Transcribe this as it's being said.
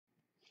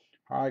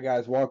Hi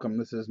guys, welcome.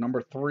 This is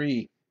number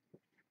 3,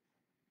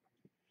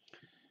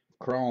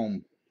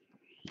 Chrome.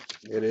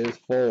 It is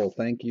full.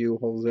 Thank you,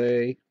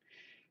 Jose,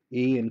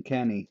 E, and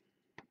Kenny,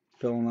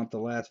 filling up the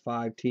last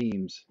 5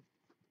 teams.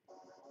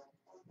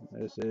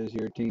 This is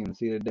your team.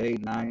 See the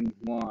date,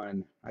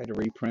 9/1. I had to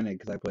reprint it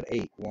because I put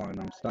 8/1.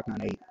 I'm stuck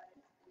on 8.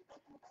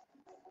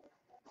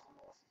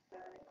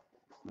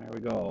 There we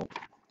go.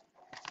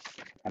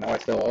 I know I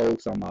still owe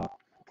some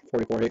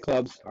 44 hit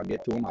clubs. I'll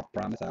get to them. I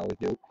promise. I always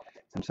do.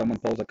 If someone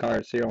pulls a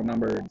card serial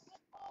number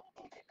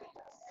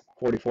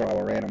 44, I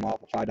will random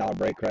off a $5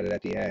 break credit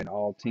at the end.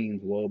 All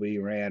teams will be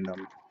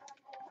random.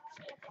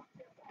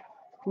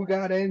 Who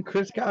got in?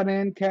 Chris got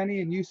in,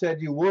 Kenny, and you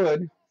said you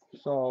would.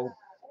 So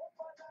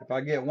if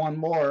I get one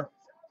more,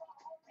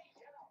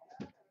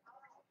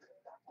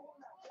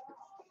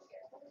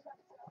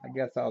 I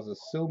guess I was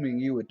assuming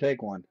you would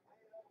take one.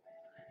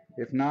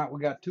 If not,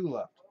 we got 2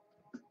 left.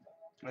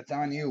 That's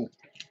on you.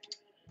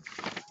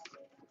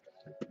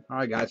 All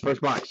right, guys,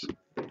 first box.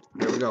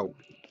 Here we go.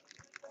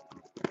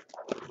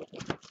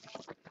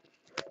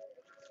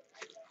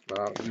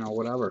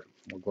 Whatever.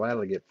 We'll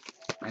gladly get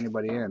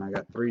anybody in. I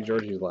got 3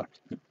 jerseys left.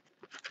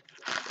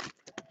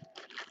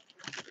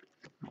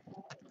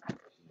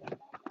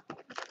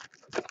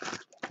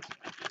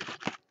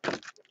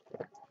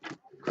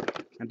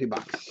 Empty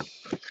box.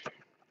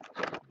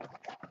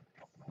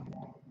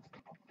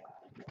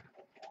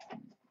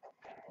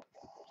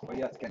 So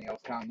yes, Kenny, I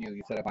was counting you.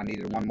 You said if I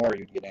needed one more,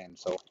 you'd get in.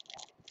 So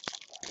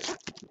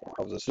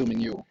I was assuming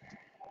you.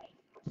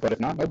 But if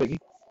not, no biggie.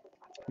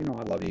 You know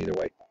I love you either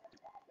way.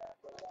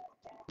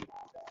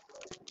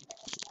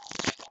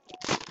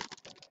 I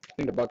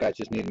think the Buckeyes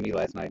just needed me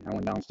last night. I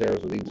went downstairs,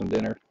 was eating some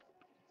dinner,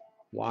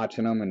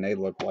 watching them, and they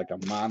looked like a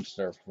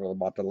monster for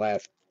about the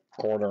last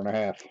quarter and a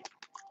half.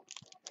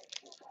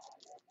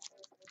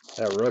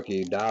 That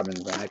rookie,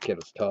 Dobbins, man, that kid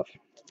was tough.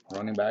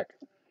 Running back.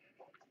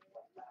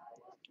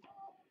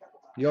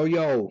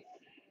 Yo.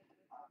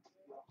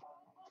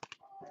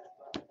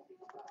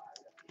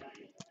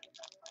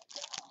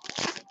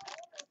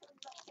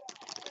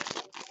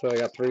 So I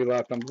got 3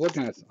 left. I'm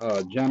looking at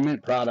Gem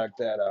Mint product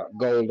that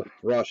Gold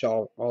Rush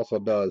also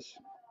does.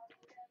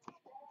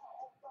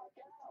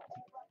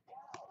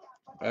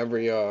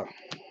 Every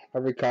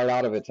card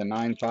out of it's a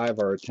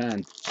 9.5 or a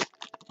 10.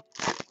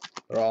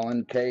 They're all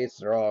in case.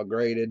 They're all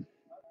graded.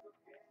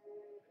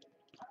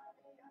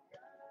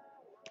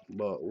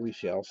 But we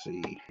shall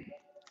see.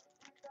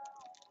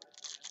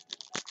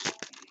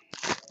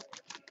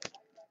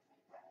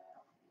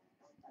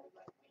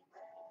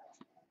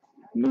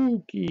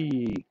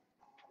 Mookie.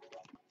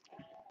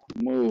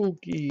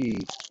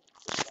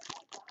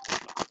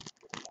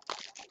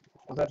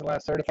 Was that the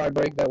last certified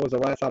break? That was the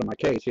last out of my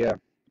case, yeah.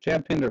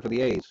 Chad Pinder for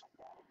the A's.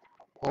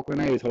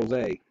 Oakland A's,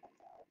 Jose.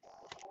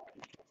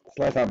 It's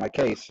last out of my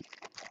case.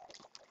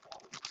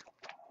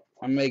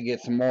 I may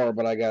get some more,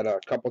 but I got a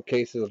couple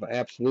cases of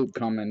Absolute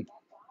coming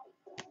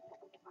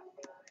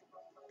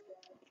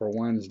for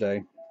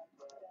Wednesday.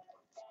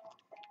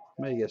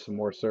 May get some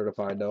more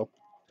certified, though.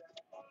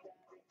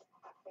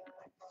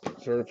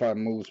 Certified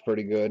moves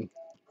pretty good.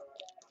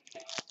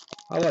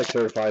 I like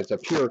certified. It's a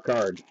pure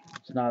card.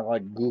 It's not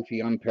like goofy,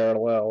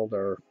 unparalleled,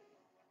 or...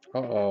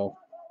 Uh-oh.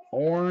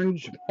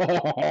 Orange. Jay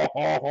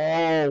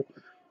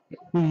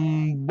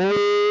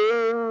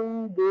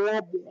Bird.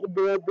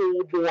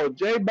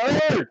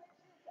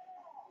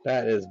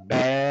 That is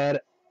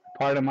bad.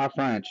 Pardon my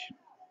French.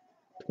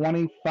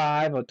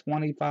 25 of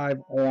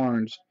 25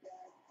 orange.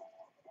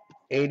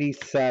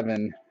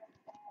 87.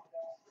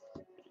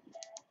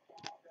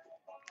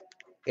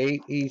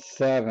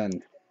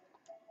 87.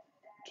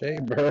 Jay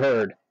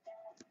Bird.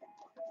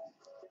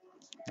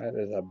 That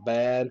is a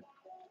bad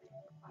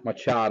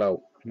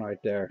Machado right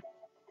there.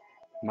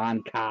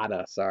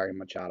 Moncada. Sorry,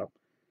 Machado.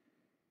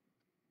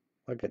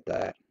 Look at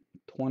that.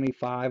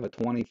 25 of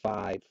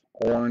 25.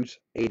 Orange,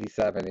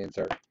 87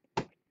 insert.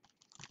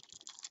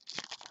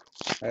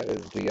 That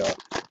is the,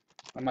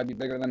 that might be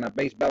bigger than that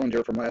base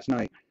Bellinger from last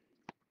night.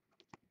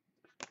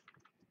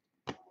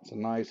 It's a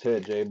nice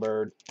hit, Jay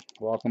Bird.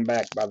 Welcome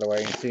back, by the way.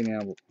 I ain't seen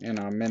you in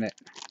a minute.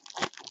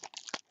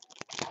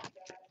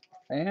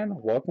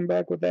 And welcome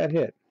back with that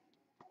hit.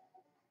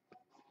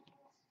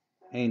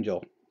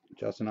 Angel,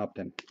 Justin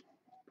Upton.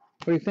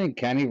 What do you think,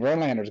 Kenny?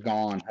 Verlander's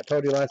gone. I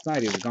told you last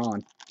night he was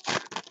gone.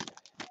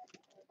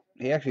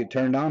 He actually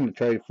turned down the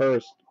trade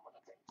first.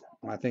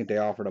 I think they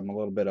offered him a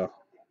little bit of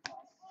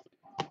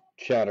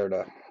cheddar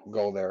to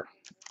go there.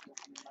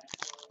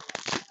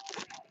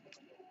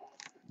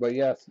 But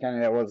yes, Kenny,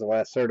 that was the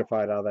last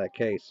certified out of that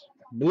case.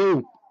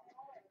 Blue,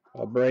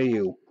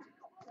 Abreu.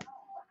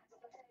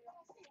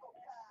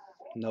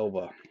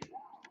 Nova.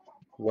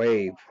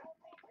 Wave.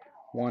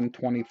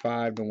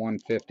 125 to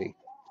 150.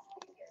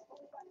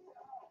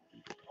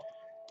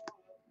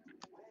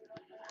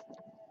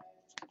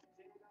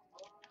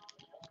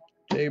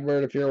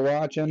 Jay-Bird, if you're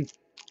watching,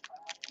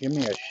 give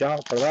me a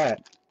shout for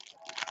that.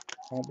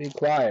 Don't be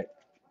quiet.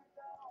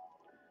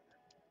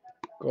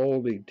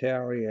 Goldie,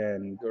 Talley,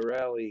 and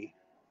Gorelli,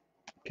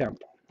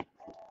 Kemp.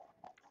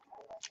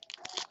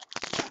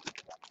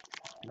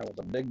 That was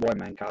a big boy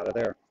mancata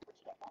there.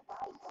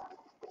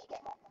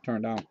 Turn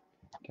it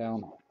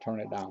down. Turn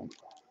it down.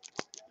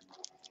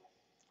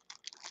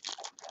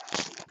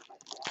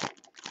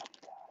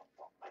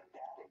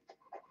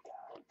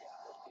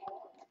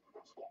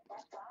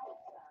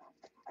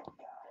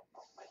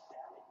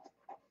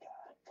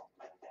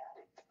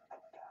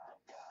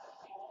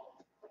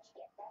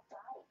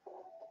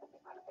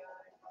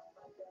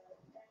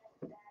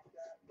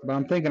 But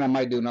I'm thinking I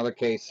might do another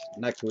case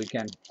next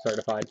weekend,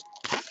 certified.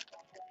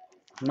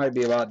 Might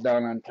be about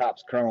done on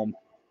TOPPS Chrome.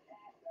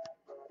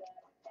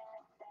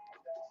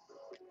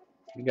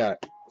 We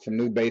got some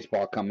new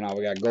baseball coming out.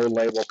 We got Gold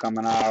Label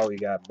coming out. We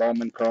got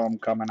Bowman Chrome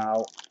coming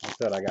out. Like I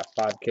said, I got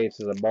 5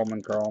 cases of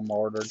Bowman Chrome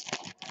ordered.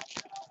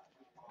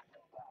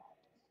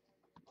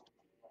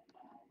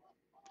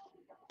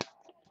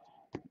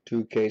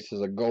 Two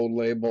cases of Gold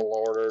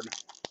Label ordered.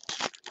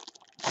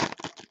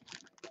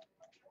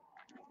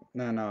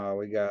 Then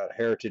we got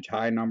Heritage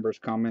High numbers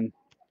coming.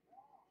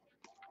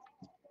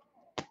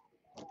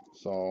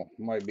 So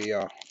might be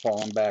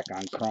falling back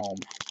on Chrome.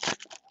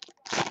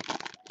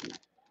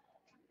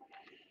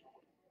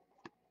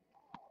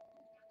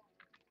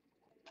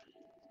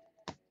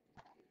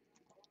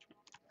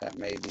 That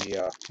may be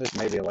this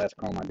may be the last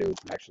Chrome I do.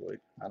 Actually,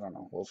 I don't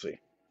know. We'll see.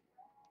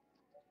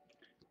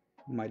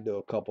 Might do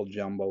a couple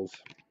jumbos.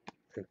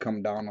 Could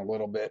come down a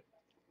little bit.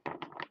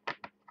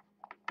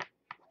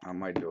 I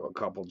might do a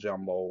couple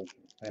jumbo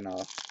and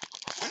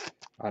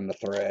on the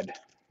thread,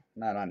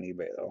 not on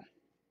eBay though.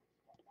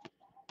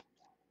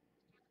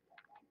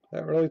 Is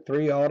that really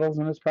 3 autos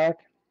in this pack?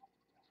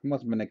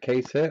 Must have been a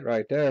case hit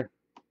right there.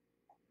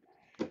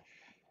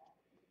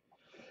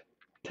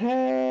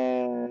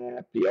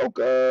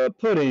 Tapioca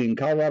Pudding,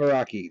 Colorado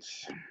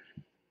Rockies.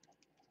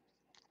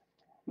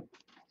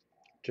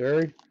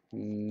 Jerry,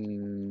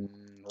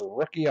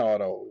 rookie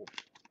auto.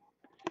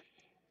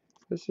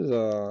 This is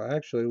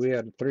actually we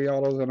had 3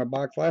 autos in a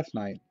box last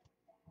night.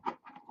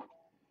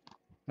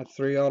 That's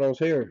 3 autos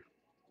here.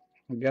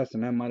 I'm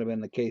guessing that might have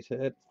been the case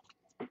hit.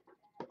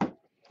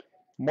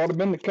 Might have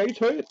been the case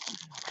hit.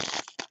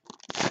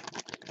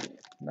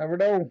 Never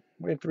know.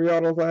 We had 3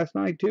 autos last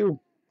night too.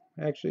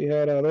 Actually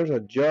had there's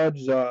a Judge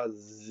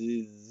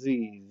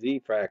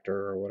Z Fractor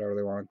or whatever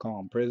they want to call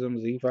them,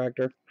 Prism Z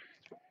Fractor.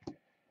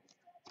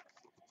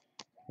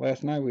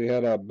 Last night we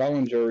had a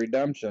Bellinger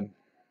Redemption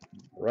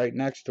right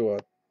next to a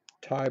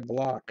Ty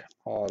Block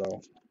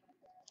auto.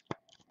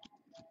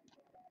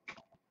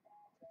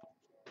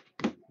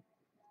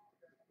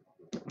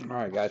 All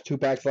right, guys, 2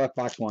 packs left,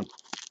 box 1.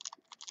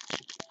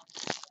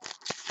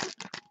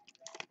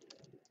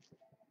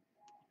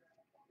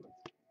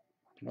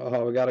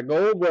 Oh, we got a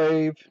Gold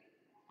Wave.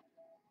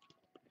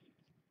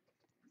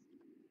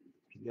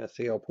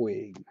 Yasiel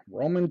Puig.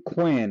 Roman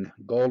Quinn,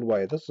 Gold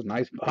Wave. This is a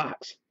nice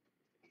box.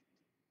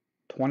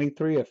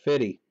 23 of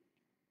 50.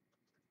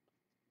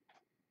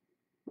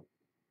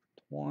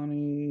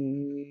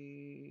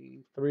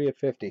 23 of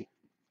 50.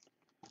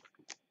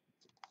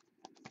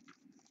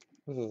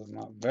 This is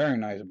a very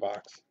nice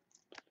box.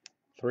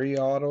 3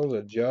 autos,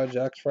 a Judge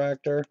X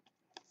Fractor,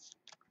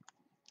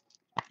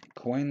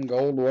 Quinn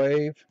Gold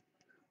Wave.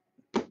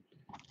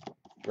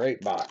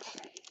 Great box.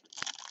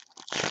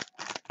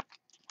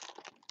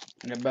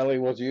 The belly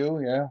was you,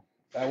 yeah.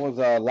 That was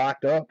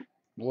locked up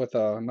with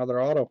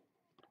another auto.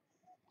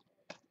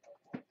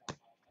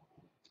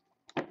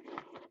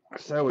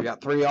 So we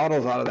got 3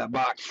 autos out of that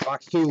box.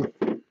 Box 2.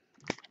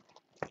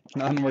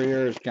 None were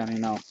yours, Kenny.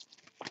 No.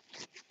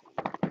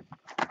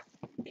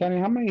 Kenny,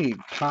 how many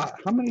I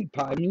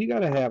mean, you got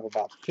to have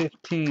about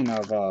 15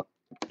 of what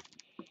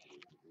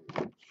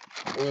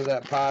was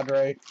that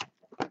Padre?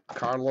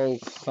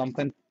 Carlos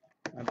something.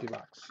 Empty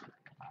box.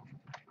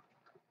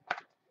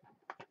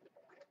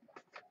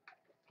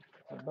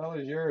 The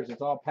belly's yours.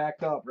 It's all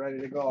packed up, ready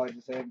to go. I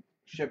just haven't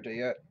shipped it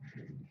yet.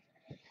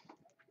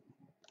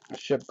 I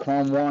shipped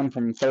Chrome 1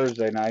 from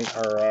Thursday night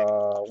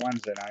or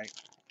Wednesday night.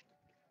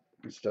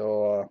 I'm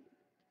still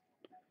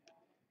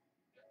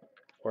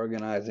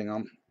organizing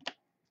them.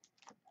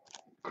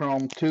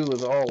 Chrome 2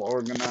 is all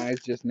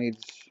organized, just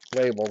needs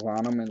labels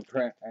on them and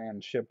print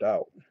and shipped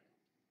out.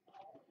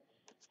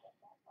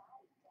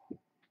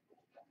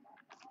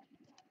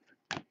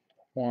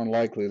 More than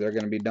likely, they're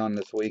going to be done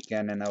this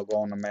weekend, and they'll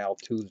go in the mail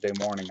Tuesday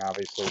morning.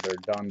 Obviously,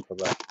 they're done for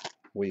the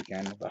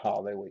weekend, the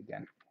holiday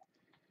weekend.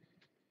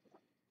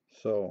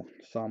 So,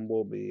 some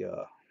will be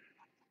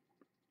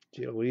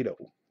Giolito.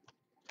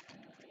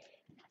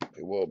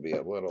 It will be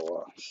a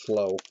little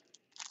slow.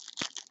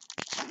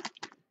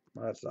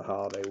 That's the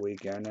holiday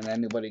weekend. And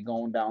anybody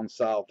going down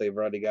south, they've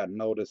already got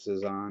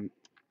notices on.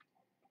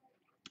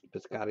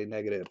 Piscotty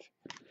negative.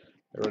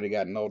 They already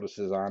got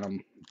notices on them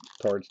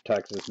towards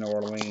Texas, New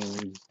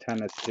Orleans,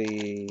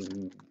 Tennessee,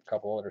 and a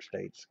couple other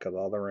states because of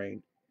all the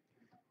rain.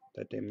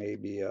 That they may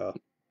be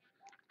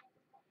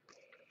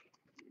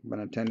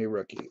Benintendi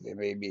rookie. They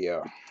may be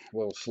a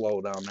little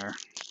slow down there.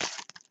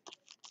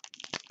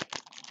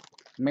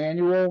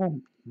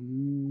 Manual.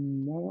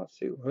 Well, let's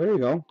see. There you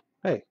go.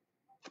 Hey,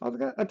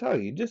 I tell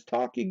you, just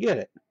talk, you get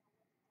it.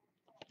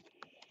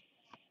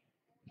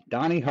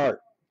 Donnie Hart.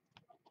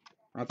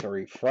 That's a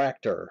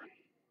refractor.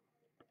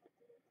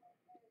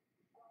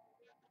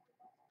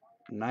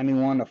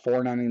 91 to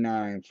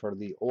 499 for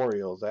the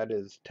Orioles. That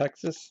is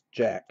Texas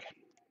Jack.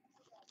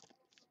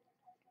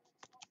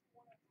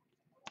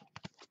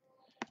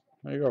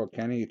 There you go,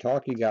 Kenny. You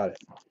talk, you got it.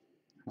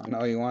 I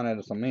know you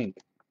wanted some ink.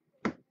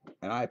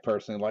 And I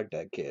personally like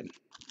that kid.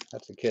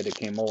 That's the kid that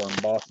came over in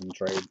Boston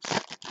trade.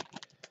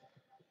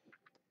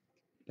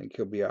 Think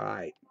he'll be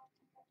alright.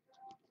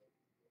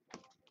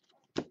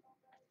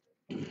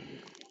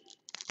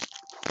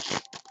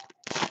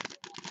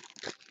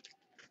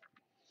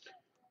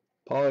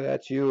 Paulie,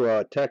 that's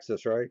you,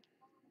 Texas, right?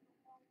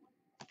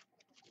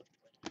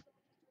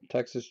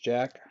 Texas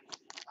Jack?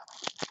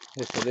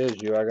 Yes, it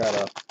is you. I got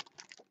a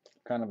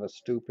kind of a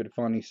stupid,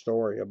 funny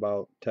story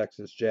about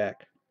Texas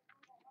Jack.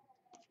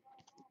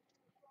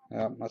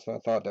 Yeah, that's what I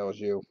thought that was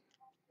you.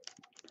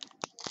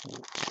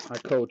 I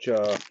coach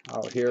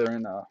out here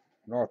in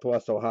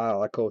Northwest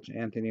Ohio. I coach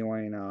Anthony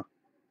Wayne.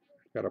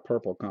 Got a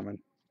purple coming.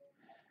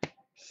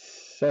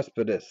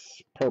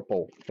 Cespedes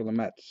purple for the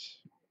Mets.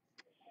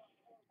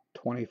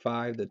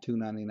 25 to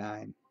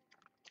 299.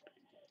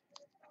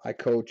 I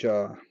coach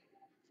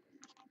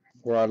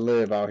where I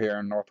live out here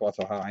in Northwest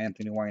Ohio.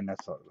 Anthony Wayne.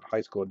 That's a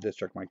high school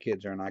district my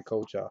kids are in. I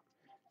coach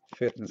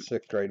 5th and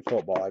 6th grade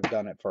football. I've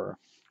done it for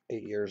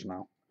 8 years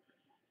now.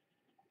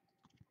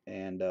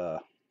 And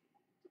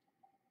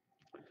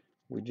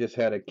we just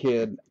had a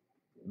kid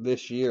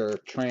this year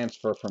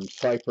transfer from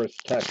Cypress,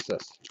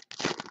 Texas.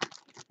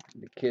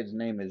 The kid's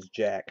name is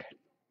Jack.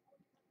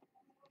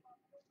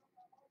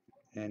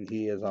 And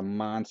he is a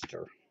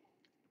monster.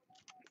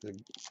 He's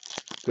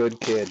a good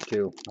kid,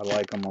 too. I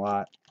like him a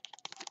lot.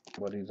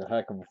 But he's a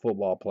heck of a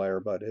football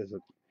player. But he's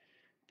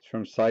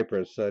from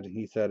Cypress.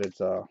 He said it's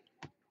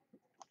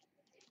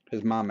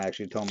his mom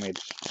actually told me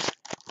it's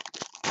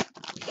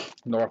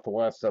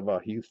northwest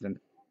of Houston.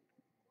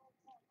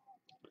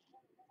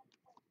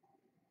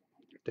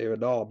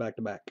 David Dahl back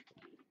to back.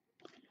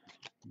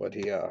 But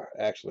he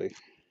actually,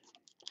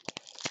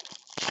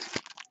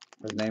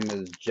 his name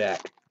is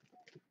Jack.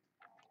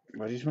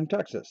 But he's from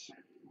Texas.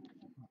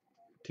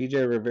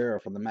 TJ Rivera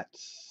for the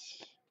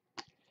Mets.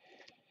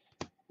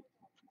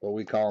 Well,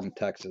 we call him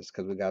Texas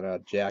because we got a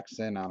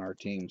Jackson on our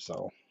team,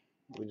 so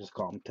we just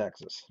call him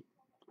Texas.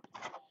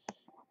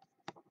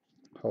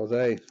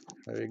 Jose,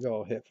 there you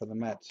go, hit for the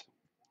Mets.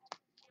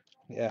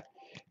 Yeah,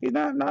 he's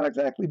not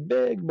exactly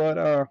big, but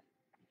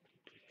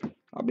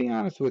I'll be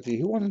honest with you,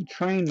 he wasn't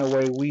trained the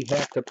way we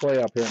have to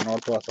play up here in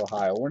Northwest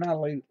Ohio. We're not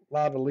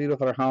allowed to lead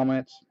with our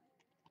helmets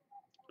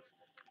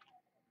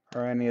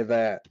or any of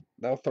that.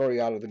 They'll throw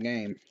you out of the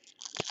game.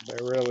 They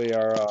really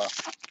are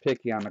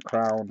picky on the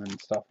crown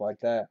and stuff like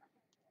that.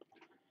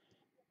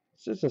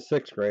 It's just a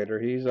 6th grader.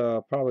 He's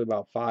probably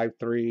about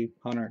 5'3",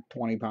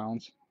 120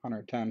 pounds,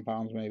 110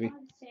 pounds maybe.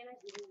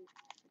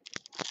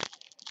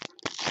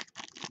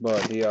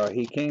 But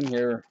he came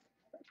here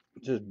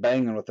just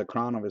banging with the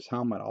crown of his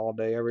helmet all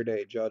day, every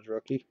day, Judge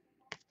Rookie.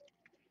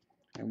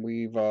 And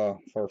we've,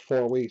 for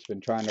 4 weeks,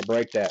 been trying to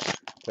break that.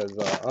 Because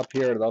up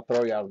here, they'll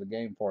throw you out of the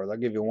game for it. They'll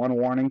give you one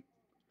warning.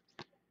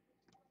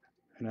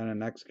 And then the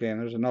next game,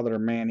 there's another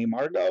Manny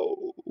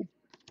Margot.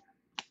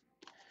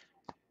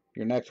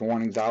 Your next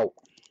warning's out.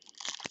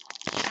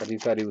 But he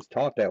said he was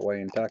taught that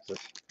way in Texas.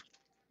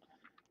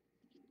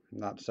 I'm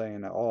not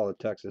saying that all of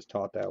Texas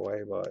taught that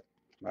way, but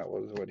that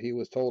was what he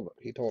was told.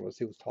 He told us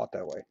he was taught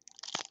that way.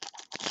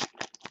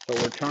 So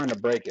we're trying to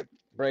break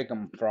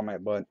him from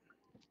it, but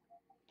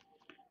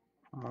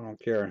I don't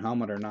care,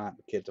 helmet or not,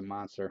 the kid's a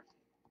monster.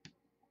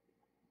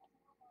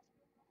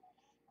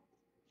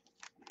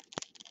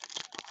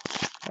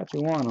 That's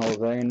the one,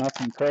 Jose.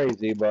 Nothing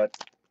crazy, but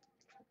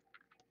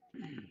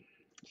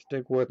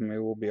stick with me.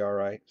 We'll be all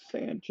right.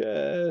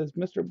 Sanchez,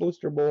 Mr.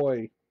 Booster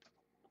Boy.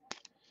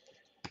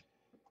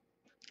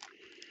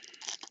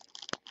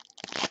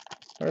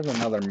 There's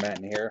another Met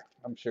in here,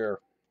 I'm sure.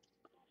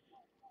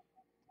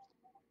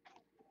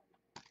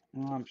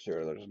 I'm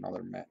sure there's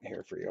another Met in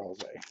here for you,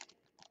 Jose.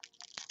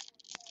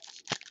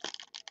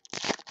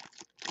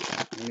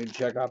 You need to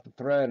check out the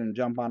thread and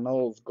jump on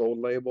those. Gold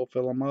label,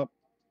 fill them up.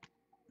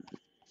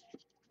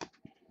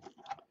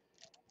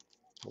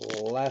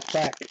 Last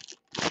pack.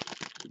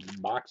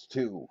 Box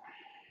 2.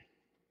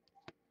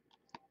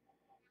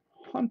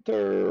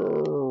 Hunter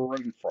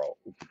Renfroe.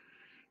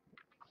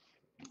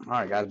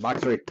 Alright, guys,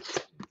 box 3.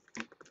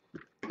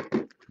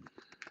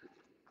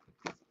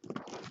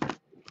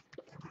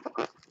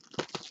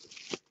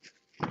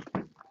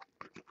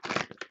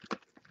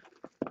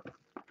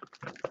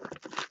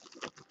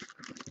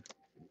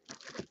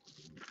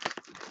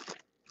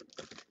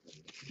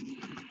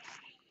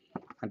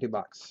 Empty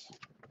box.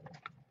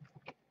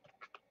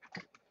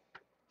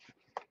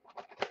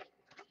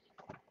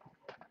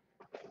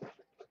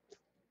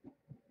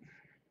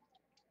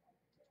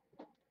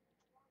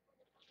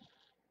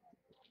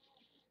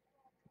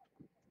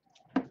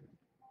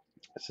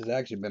 This has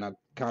actually been a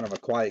kind of a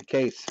quiet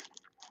case.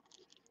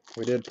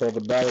 We did pull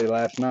the belly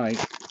last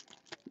night.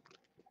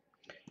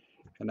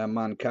 And then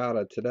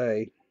Moncada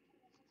today.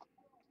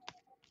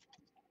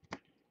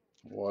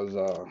 was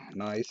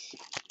nice.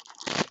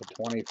 The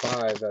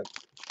 25, that's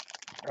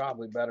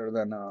probably better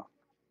than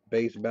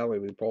base belly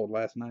we pulled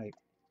last night.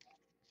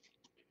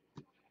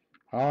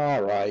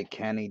 All right,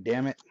 Kenny,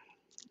 damn it.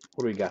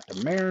 What do we got?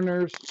 The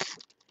Mariners,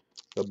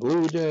 the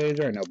Blue Jays.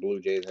 There ain't no Blue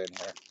Jays in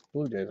here.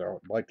 Blue Jays are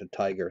like the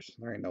Tigers.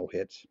 There ain't no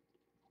hits.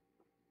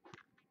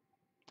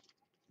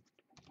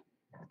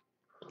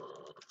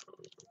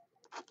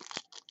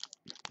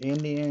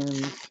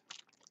 Indians,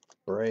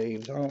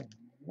 Braves. Oh,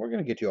 we're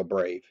going to get you a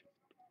Brave.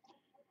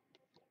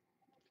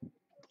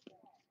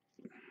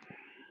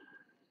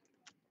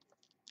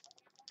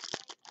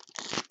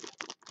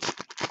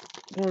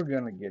 We're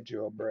going to get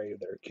you a Brave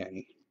there,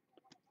 Kenny.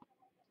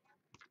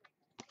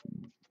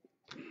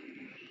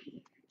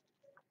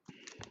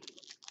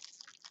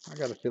 I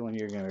got a feeling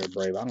you're going to get a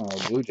Brave. I don't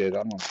know. Blue Jays,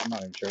 I'm not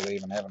even sure they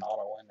even have an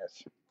auto in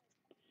this.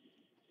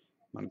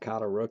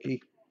 Moncada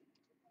rookie.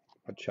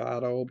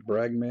 Machado,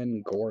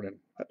 Bregman, Gordon.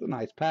 That's a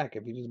nice pack.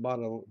 If you just bought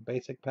a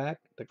basic pack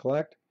to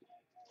collect,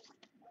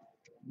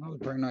 that was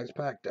a pretty nice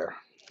pack there.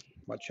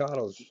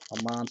 Machado's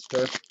a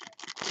monster.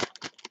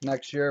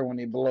 Next year when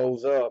he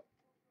blows up,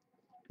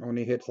 when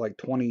he hits like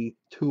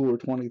 22 or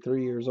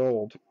 23 years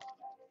old,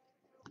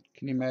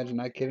 can you imagine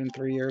that kid in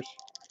 3 years?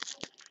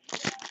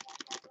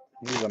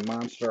 He's a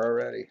monster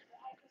already.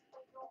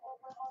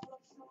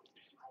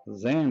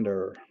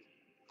 Xander,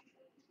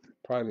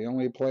 probably the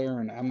only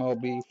player in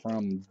MLB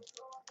from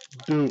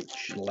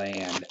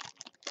Deutschland.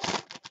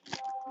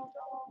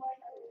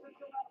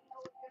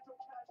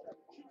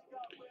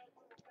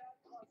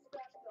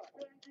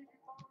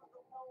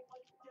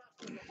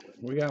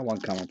 We got one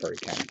coming for you,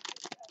 Kenny.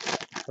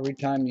 Every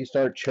time you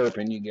start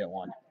chirping, you get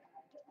one.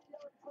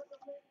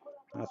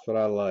 That's what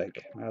I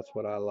like. That's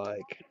what I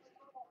like.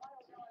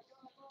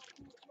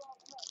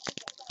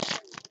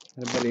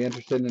 Anybody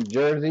interested in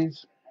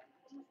jerseys?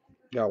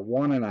 Got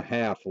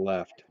 1.5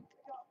 left.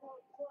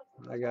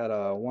 I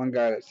got one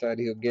guy that said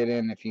he'll get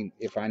in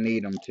if I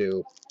need him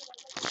to.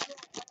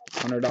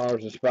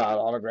 $100 a spot,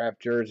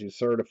 autographed jersey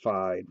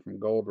certified from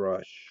Gold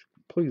Rush.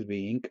 Please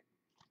be ink.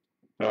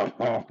 Oh,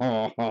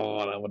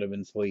 that would have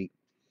been sweet.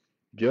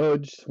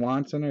 Judge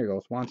Swanson, there you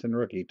go. Swanson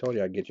rookie. Told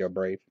you I'd get you a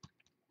Brave.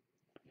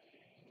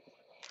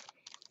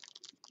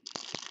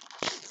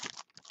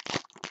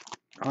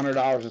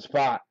 $100 a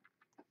spot.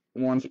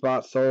 One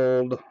spot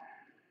sold.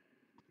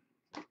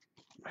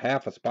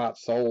 Half a spot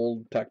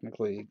sold,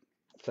 technically.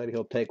 Said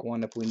he'll take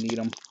one if we need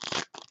him.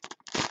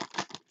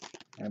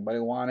 Anybody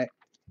want it?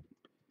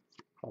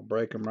 I'll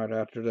break them right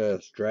after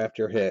this. Draft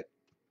your hit.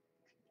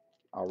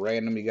 I'll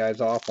random you guys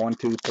off 1,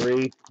 2,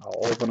 3.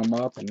 I'll open them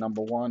up, and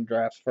number 1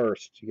 drafts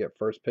first. You get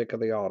first pick of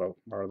the auto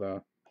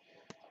or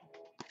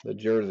the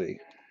jersey.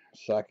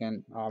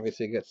 Second,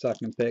 obviously, get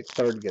second pick.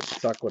 Third, get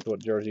stuck with what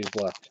jersey's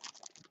left.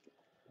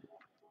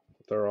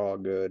 They're all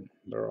good.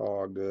 They're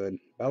all good.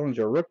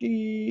 Bellinger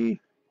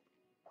rookie.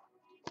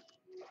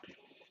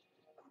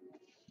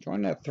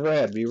 Join that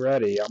thread. Be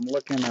ready. I'm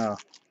working on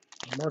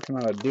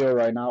a deal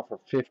right now for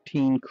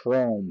 15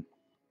 chrome.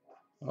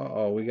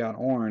 Uh-oh, we got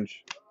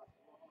orange.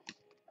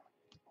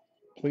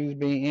 Please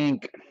be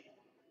ink.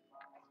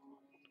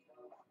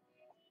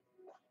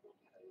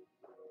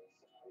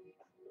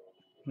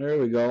 There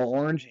we go.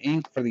 Orange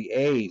ink for the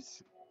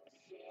A's.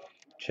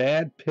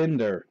 Chad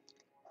Pinder.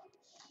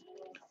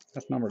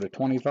 That's number to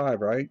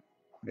 25, right?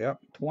 Yep.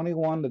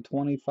 21 to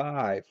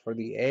 25 for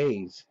the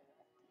A's.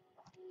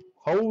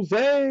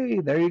 Jose!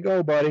 There you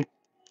go, buddy.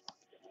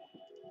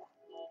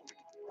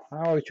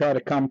 I always try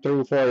to come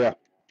through for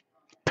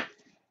you.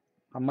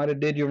 I might have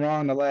did you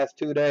wrong the last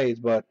 2 days,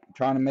 but I'm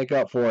trying to make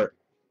up for it.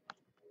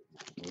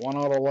 One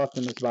auto left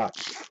in this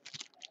box.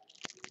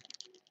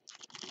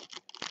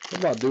 What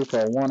about due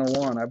for a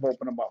 101? I've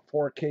opened about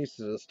 4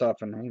 cases of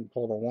stuff and I ain't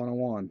pulled a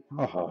 101.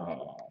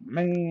 Oh,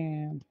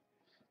 man.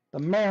 The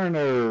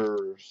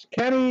Mariners.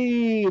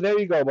 Kenny! There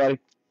you go, buddy.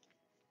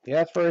 You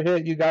asked for a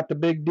hit, you got the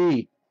big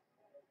D.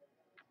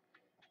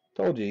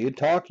 Told you, you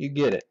talk, you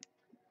get it.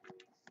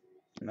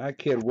 And that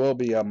kid will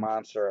be a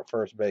monster at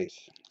first base.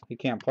 He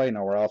can't play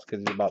nowhere else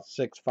because he's about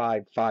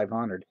 6'5",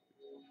 500.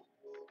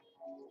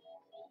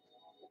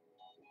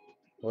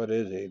 What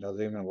is he?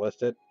 Doesn't even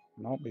list it.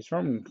 Nope, he's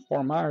from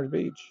Fort Myers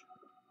Beach.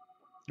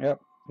 Yep,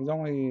 he's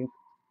only,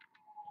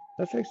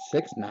 let's say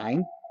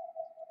 6'9".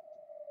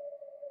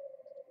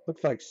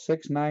 Looks like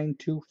 6'9",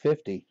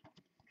 250.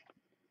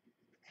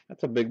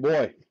 That's a big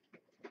boy.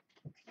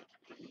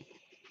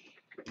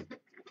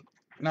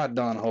 Not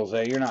done,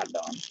 Jose. You're not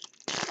done.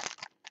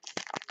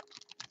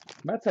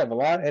 Mets have a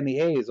lot, and the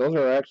A's. Those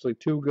are actually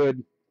 2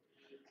 good.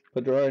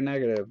 But they're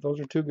negative.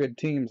 Those are 2 good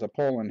teams to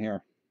pull in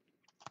here.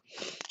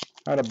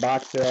 I had a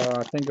box,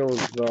 I think it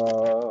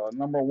was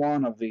number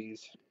 1 of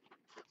these.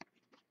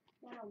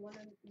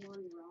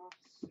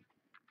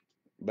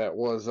 That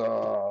was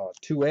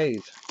 2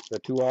 A's. The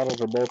 2 autos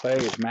are both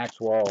A's.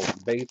 Maxwell,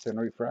 Bates, and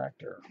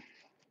Refractor.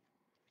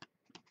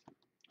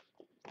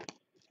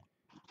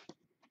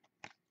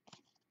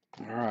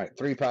 All right,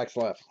 3 packs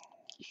left.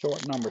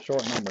 Short number,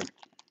 short number.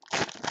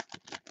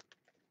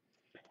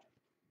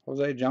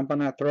 Jose, jump on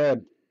that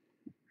thread.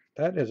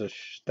 That is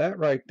that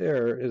right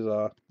there is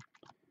a,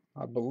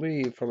 I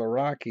believe for the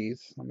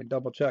Rockies. Let me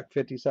double check.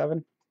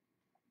 57,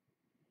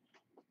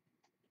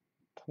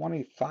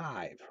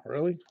 25.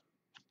 Really?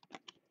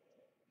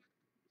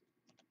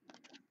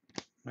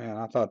 Man,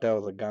 I thought that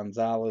was a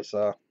Gonzalez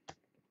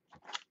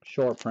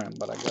short print,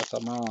 but I guess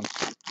I'm wrong.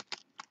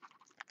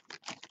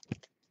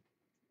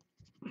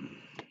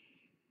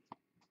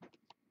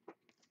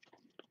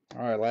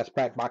 All right, last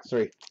pack, box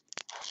 3.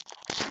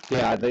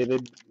 Yeah, they do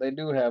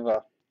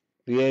have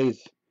the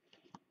A's.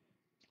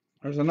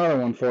 There's another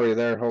one for you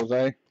there,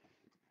 Jose.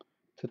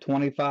 To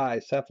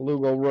 25, Seth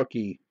Lugo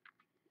rookie.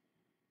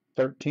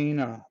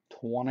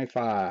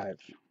 13/25.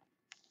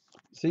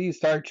 See, you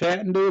start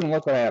chatting, dude, and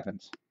look what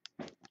happens.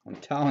 I'm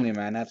telling you,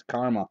 man, that's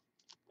karma.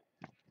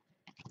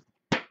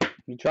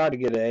 You tried to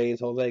get an A's,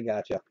 Jose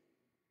got you.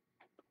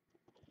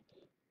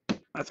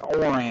 That's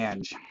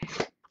orange.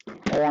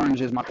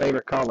 Orange is my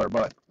favorite color,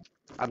 but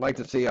I'd like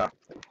to see a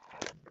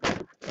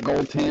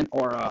gold tint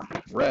or a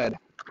red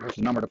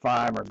versus number to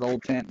 5, or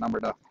gold tint number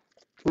to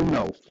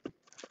uno.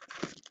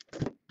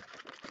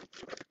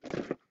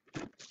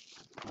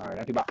 All right,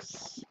 empty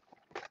box.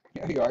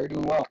 Yeah, you are. You're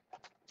doing well.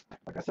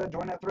 Like I said,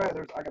 join that thread.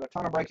 I got a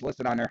ton of breaks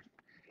listed on there.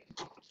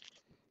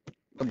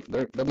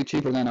 They'll be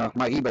cheaper than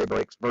my eBay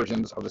breaks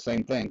versions of the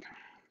same thing,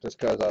 just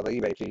because of the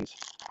eBay fees.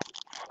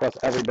 Plus,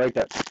 every break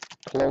that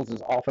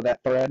closes off of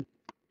that thread,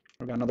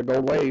 we got another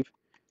gold wave.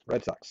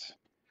 Red Sox.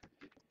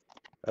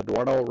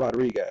 Eduardo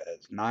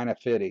Rodriguez,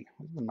 9/50.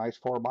 These are nice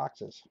 4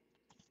 boxes.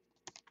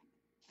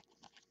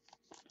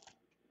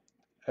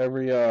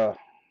 Every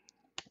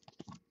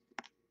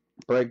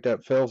break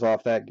that fills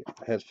off that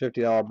has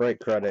 $50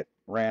 break credit,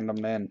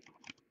 random in.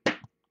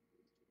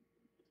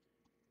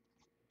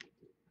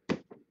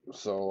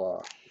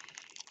 So,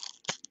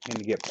 and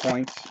you get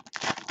points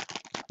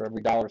for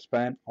every dollar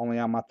spent. Only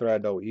on my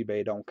thread though.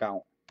 eBay don't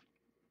count.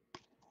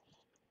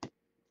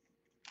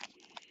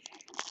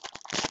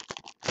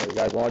 So you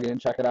guys log in,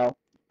 check it out.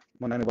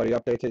 When anybody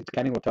updates it,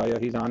 Kenny will tell you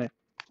he's on it.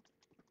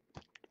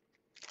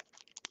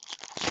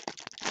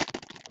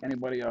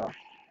 Anybody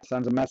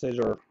sends a message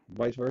or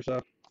vice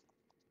versa,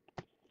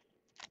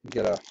 you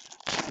get a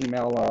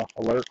email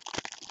alert.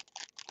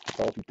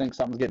 So if you think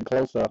something's getting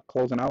close to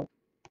closing out,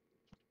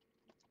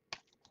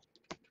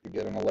 you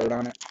get an alert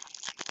on it.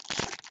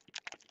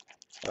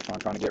 That's what I'm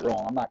trying to get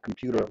rolling. I'm not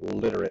computer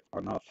literate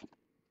enough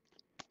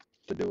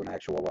to do an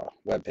actual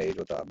web page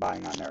with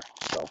buying on there.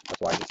 So that's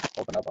why I just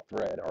opened up a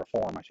thread, or a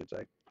forum, I should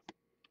say.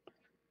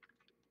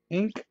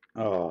 Ink.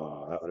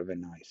 Oh, that would have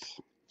been nice.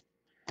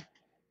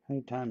 How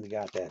many times you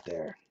got that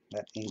there?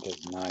 That ink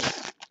is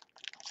nice.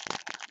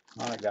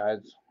 All right,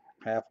 guys.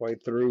 Halfway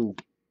through.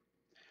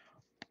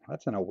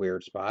 That's in a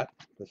weird spot.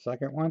 The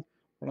second one,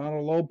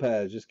 Ronaldo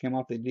Lopez just came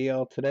off the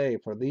DL today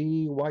for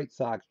the White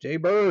Sox. Jay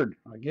Bird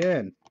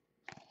again.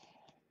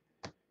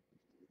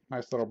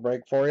 Nice little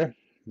break for you.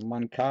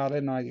 Moncada.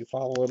 Now you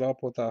follow it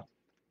up with a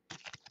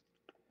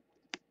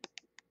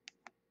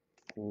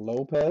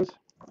Lopez.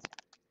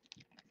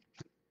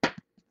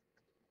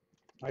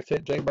 Nice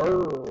hit, Jay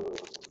Bird.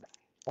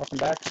 Welcome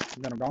back.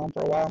 You've been gone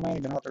for a while, man.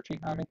 You've been out there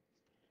cheating on me.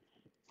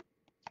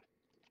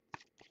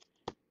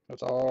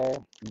 It's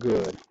all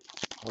good.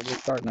 We're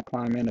just starting to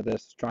climb into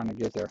this, trying to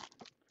get there.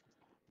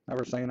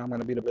 Never saying I'm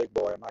going to be the big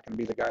boy. I'm not going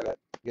to be the guy that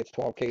gets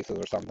 12 cases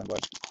or something,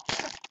 but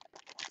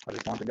I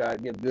just want the guy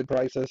to get good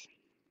prices,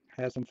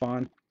 has some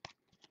fun,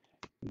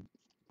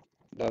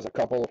 does a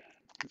couple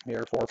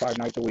here 4 or 5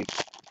 nights a week.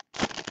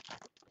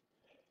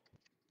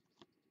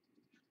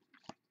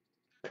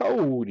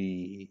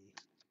 Cody.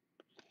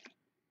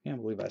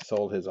 Can't believe I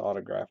sold his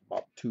autograph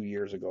about 2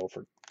 years ago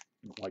for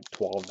like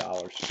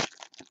 $12.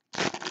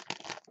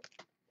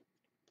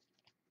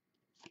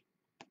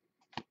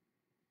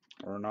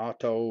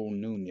 Renato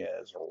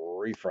Nunez,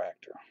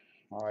 refractor.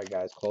 All right,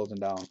 guys, closing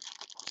down.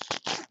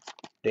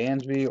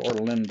 Dansby or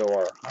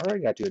Lindor. I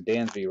already got you a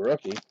Dansby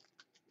rookie.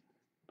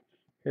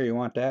 Here, you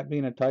want that,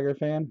 being a Tiger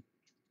fan?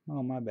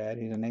 Oh, my bad.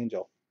 He's an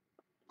angel.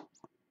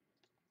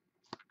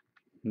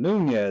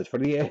 Nunez for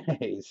the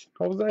A's.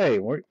 Jose,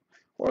 what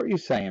are you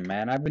saying,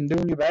 man? I've been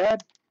doing you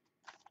bad?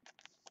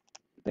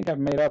 I think I've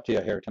made up to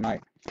you here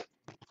tonight.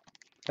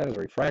 That is a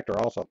refractor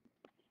also.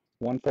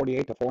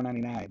 148 to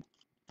 499.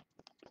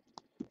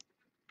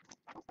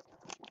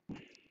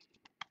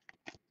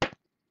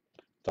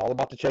 It's all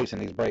about the chasing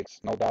these breaks.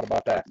 No doubt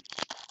about that.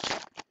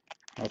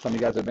 I know some of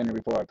you guys have been here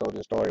before. I've told you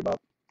a story about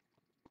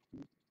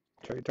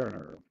Trey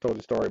Turner. I told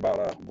you a story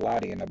about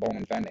Vladdy and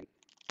Bowman vending.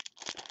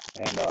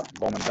 And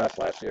Bowman Best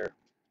last year.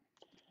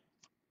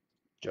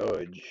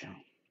 Judge.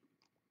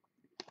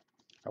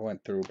 I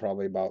went through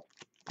probably about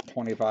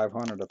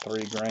 2,500 to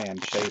 3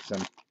 grand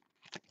chasing.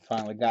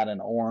 Finally got an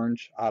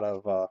orange out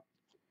of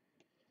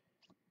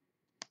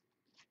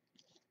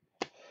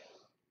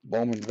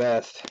Bowman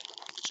Vest.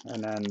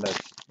 And then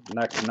the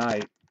next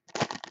night,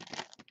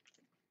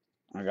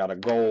 I got a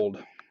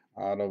gold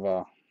out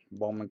of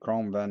Bowman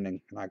Chrome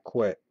vending, and I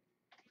quit.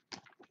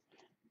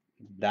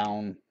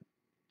 Down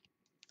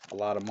a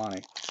lot of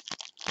money.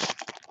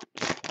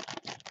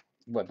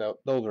 But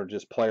those are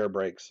just player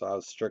breaks, so I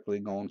was strictly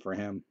going for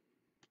him.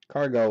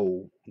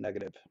 Cargo,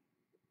 negative.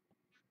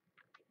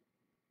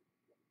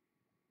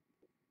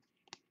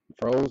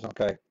 Froze?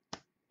 Okay.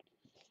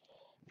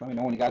 Let me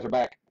know when you guys are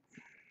back.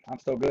 I'm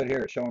still good here.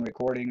 It's showing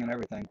recording and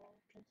everything.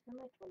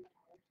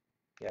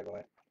 Yeah, go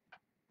ahead.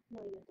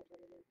 No, you have to put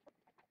it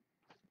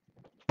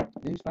in.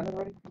 Did you spend it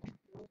already?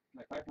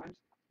 Like 5 times?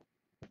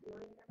 No,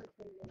 you never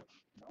put it in.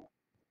 No.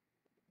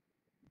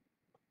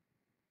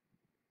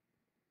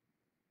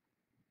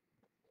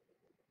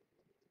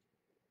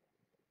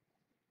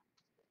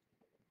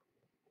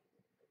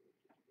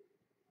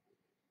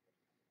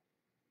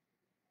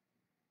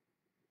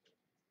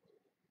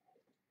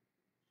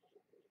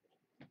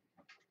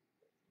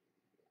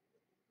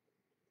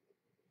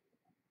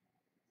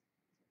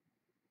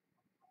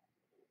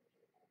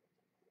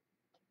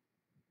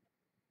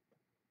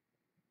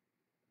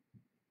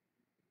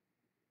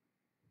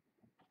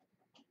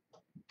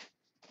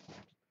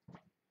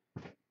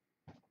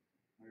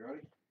 Are you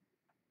ready?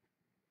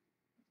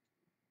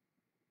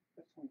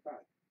 That's 25.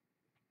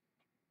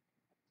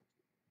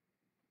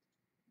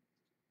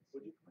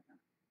 What'd you click on?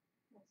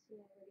 I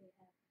see I already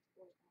have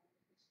 $4.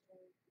 So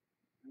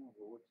I know,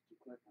 but what did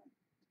you click on?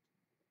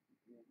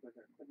 You didn't click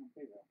on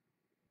PayPal.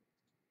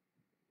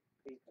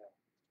 PayPal.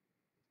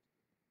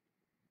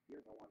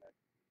 You're the one that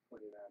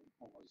put it on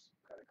Homo's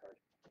credit card.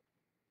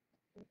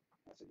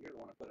 I said, you're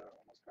the one that put it on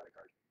Homo's credit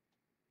card.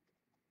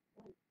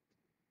 When?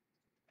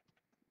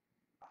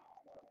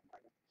 Oh, what am I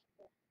doing?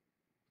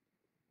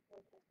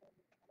 What did I put in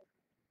the credit card?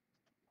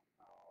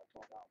 Oh,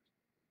 $12.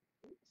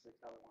 $6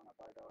 one, a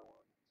 $5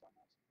 one, and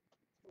something else.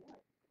 For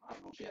what? I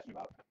don't know what she asked me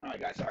about. All right,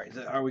 guys, sorry.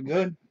 Are we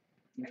good?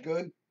 You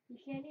good? You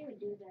can't even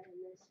do that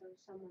in this or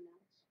someone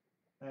else.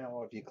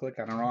 Well, if you click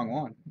on the wrong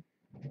one.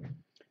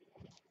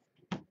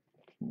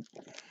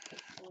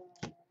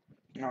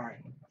 All right.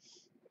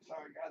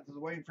 Sorry, guys, I was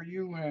waiting for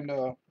you and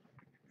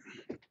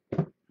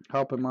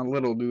helping my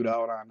little dude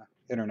out on the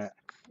internet.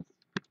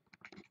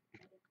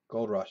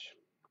 Gold Rush,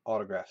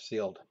 autograph,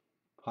 sealed,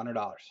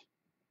 $100.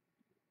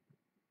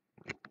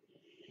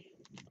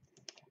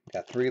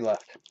 Got 3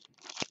 left.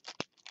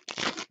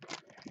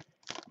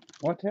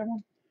 What's that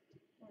one?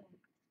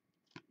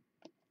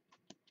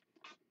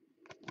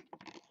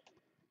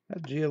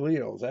 That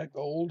Giolito, is that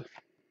gold?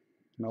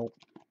 Nope.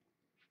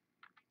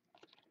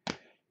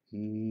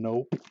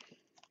 Nope.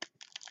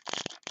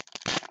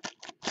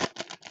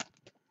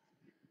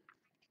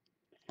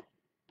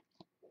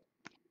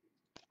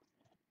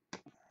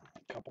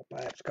 Couple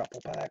packs, couple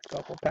packs,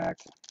 couple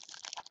packs.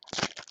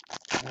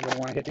 I don't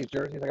want to hit these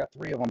jerseys. I got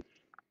 3 of them.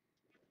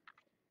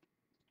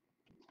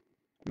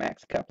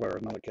 Max Kepler,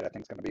 another kid I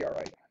think is going to be all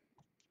right.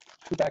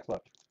 2 packs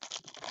left.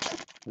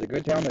 Is it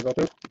good, Town? They go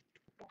through?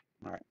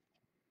 All right.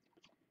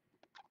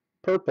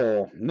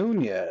 Purple,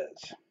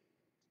 Nunez.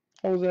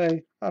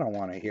 Jose, I don't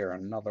want to hear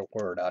another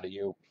word out of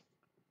you.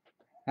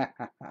 I'm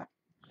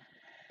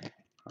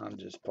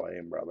just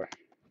playing, brother.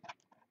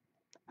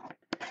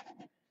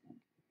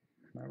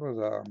 There was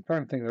I'm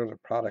trying to think. There was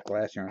a product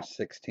last year in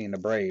 16, the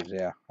Braves.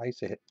 Yeah, I used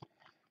to hit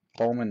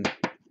Bowman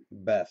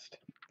Best,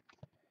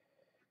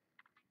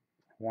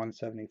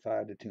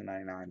 175 to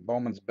 299.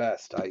 Bowman's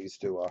Best. I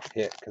used to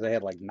hit because they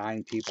had like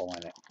 9 people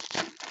in it.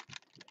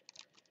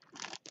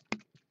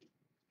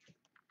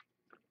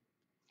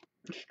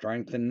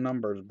 Strength in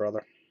numbers,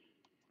 brother.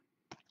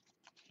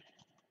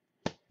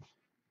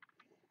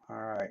 All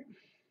right.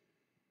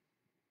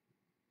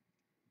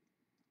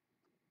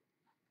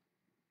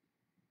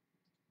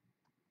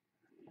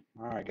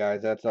 All right,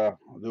 guys. That's I'll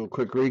do a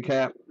quick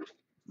recap.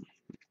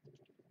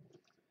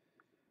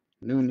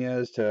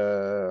 Nunez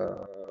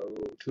to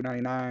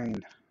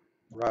 299.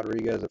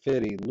 Rodriguez a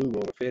 50.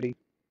 Lugo to 50.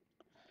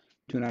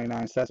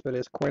 299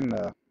 Cespedes. Quinn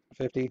to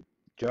 50.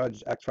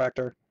 Judge X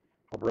Factor.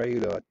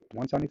 Abreu to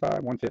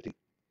 175. 150.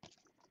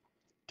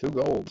 2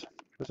 golds.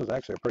 This is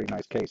actually a pretty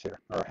nice case here.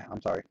 Or,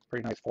 I'm sorry,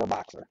 pretty nice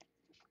 4-boxer.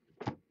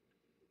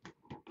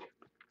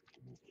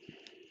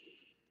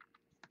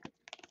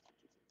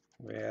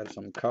 We had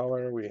some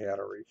color. We had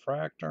a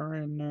refractor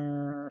in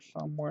there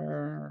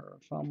somewhere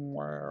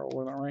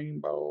with a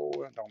rainbow.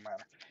 It don't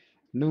matter.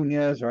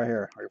 Nunez right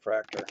here,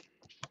 refractor.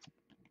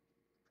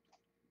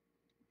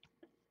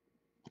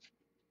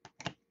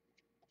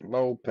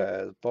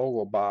 Lopez,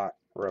 Vogelbach,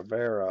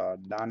 Rivera,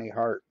 Donnie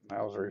Hart.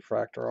 That was a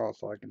refractor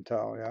also, I can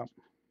tell, yeah.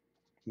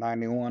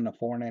 91 to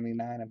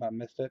 499 if I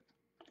missed it.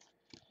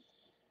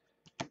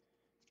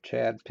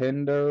 Chad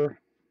Pinder,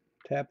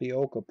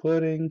 Tapioca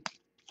Pudding.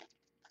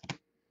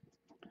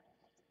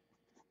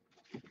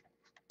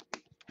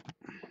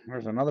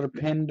 There's another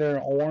Pinder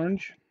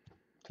orange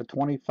to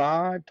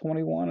 25,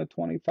 21 to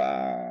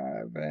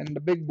 25, and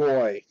the big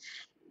boy.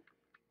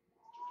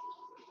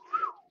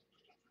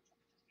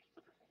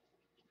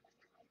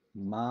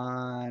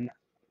 Moncada,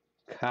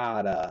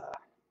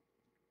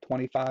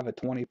 25 to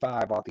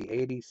 25 off the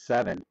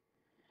 87.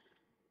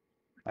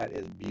 That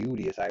is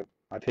beauteous.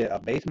 I've hit a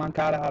base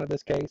Moncada out of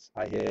this case.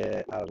 I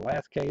hit out of the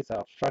last case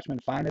a freshman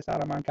finest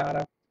out of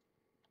Moncada.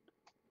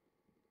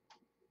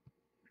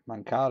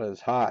 Moncada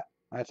is hot.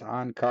 That's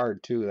on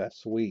card too.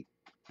 That's sweet.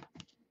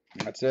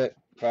 That's it,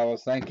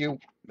 fellas. Thank you.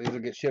 These will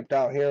get shipped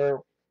out here.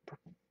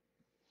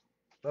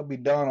 They'll be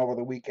done over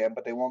the weekend,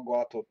 but they won't go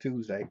out till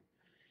Tuesday.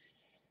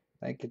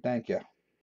 Thank you. Thank you.